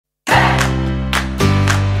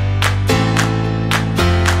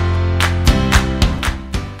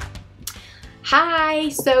Hi,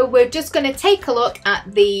 so we're just going to take a look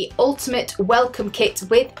at the Ultimate Welcome Kit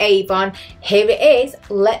with Avon. Here it is.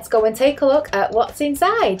 Let's go and take a look at what's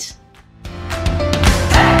inside.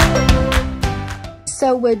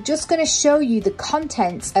 So we're just going to show you the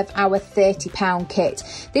contents of our £30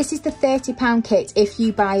 kit. This is the £30 kit if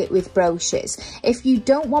you buy it with brochures. If you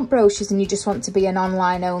don't want brochures and you just want to be an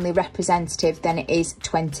online only representative, then it is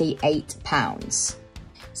 £28.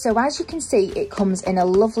 So as you can see, it comes in a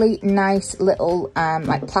lovely, nice little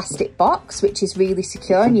like plastic box, which is really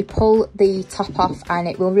secure, and you pull the top off and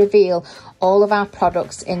it will reveal all of our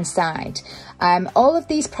products inside. All of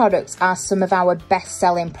these products are some of our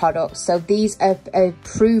best-selling products, so these are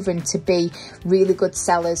proven to be really good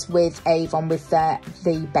sellers with Avon, with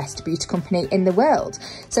the best beauty company in the world.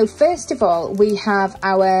 So first of all, we have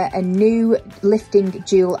our new lifting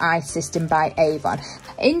dual eye system by Avon.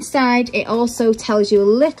 Inside, it also tells you a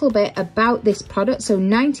little bit about this product. So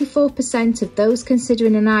 94% of those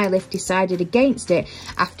considering an eye lift decided against it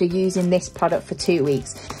after using this product for 2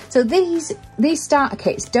 weeks. So these starter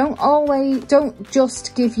kits don't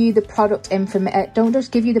just give you the product don't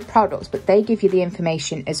just give you the products, but they give you the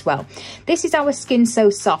information as well. This is our Skin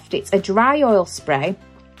So Soft. It's a dry oil spray,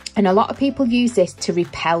 and a lot of people use this to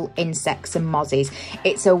repel insects and mozzies.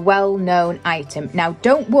 It's a well-known item. Now,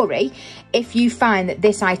 don't worry if you find that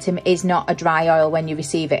this item is not a dry oil when you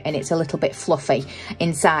receive it and it's a little bit fluffy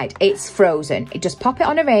inside. It's frozen. Just pop it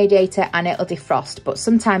on a radiator and it'll defrost. But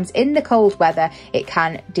sometimes in the cold weather, it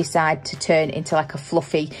can decide to turn into like a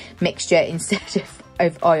fluffy mixture instead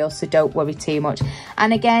of oil, so don't worry too much.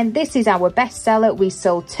 And again, this is our bestseller. We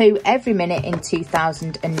sold 2 every minute in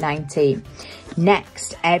 2019.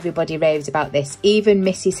 Next, everybody raves about this, even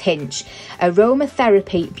Mrs. Hinch.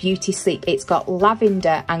 Aromatherapy Beauty Sleep. It's got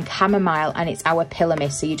lavender and chamomile, and it's our pillow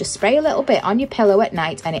mist. So you just spray a little bit on your pillow at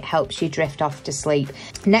night and it helps you drift off to sleep.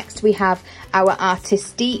 Next, we have our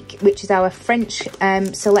Artistique, which is our French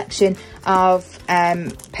selection of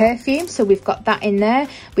perfume. So we've got that in there.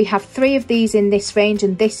 We have 3 of these in this range,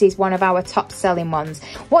 and this is one of our top selling ones.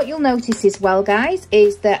 What you'll notice as well, guys,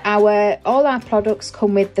 is that all our products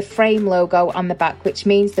come with the frame logo on the back, which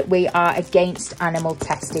means that we are against animal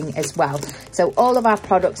testing as well. So all of our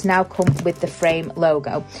products now come with the frame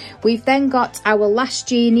logo. We've then got our Lash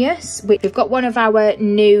Genius. We've got one of our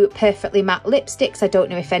new Perfectly Matte lipsticks. I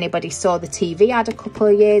don't know if anybody saw the TV ad a couple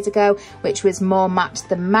of years ago, which was more matte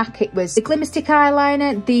than MAC. It was the Glimmer Stick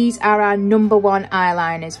eyeliner. These are our #1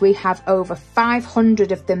 eyeliners. We have over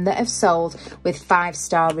 500 of them that have sold with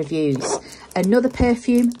 5-star reviews. Another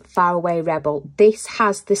perfume, Faraway Rebel. This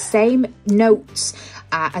has the same notes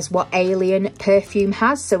as what Alien perfume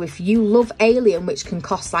has. So if you love Alien, which can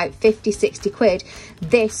cost like 50, 60 quid,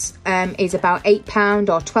 this is about £8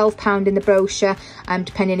 or £12 in the brochure,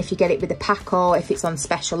 depending if you get it with a pack or if it's on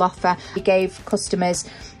special offer. We gave customers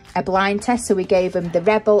a blind test, so we gave them the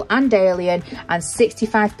Rebel and Alien, and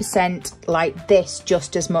 65% like this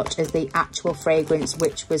just as much as the actual fragrance,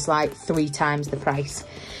 which was like 3 times the price.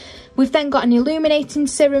 We've then got an illuminating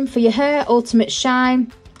serum for your hair, Ultimate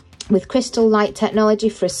Shine, with crystal light technology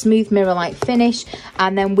for a smooth mirror-like finish.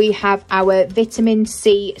 And then we have our vitamin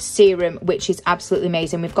C serum, which is absolutely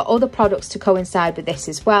amazing. We've got other products to coincide with this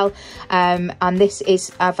as well. And this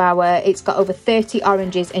is it's got over 30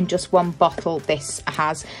 oranges in just 1 bottle, this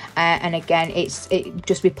has. And again, it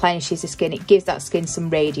just replenishes the skin. It gives that skin some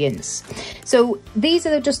radiance. So these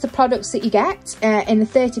are just the products that you get in the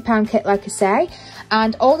 £30 kit, like I say.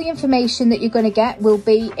 And all the information that you're going to get will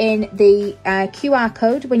be in the QR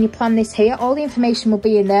code when you plan this here. All the information will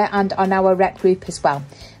be in there and on our rep group as well.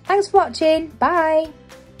 Thanks for watching. Bye.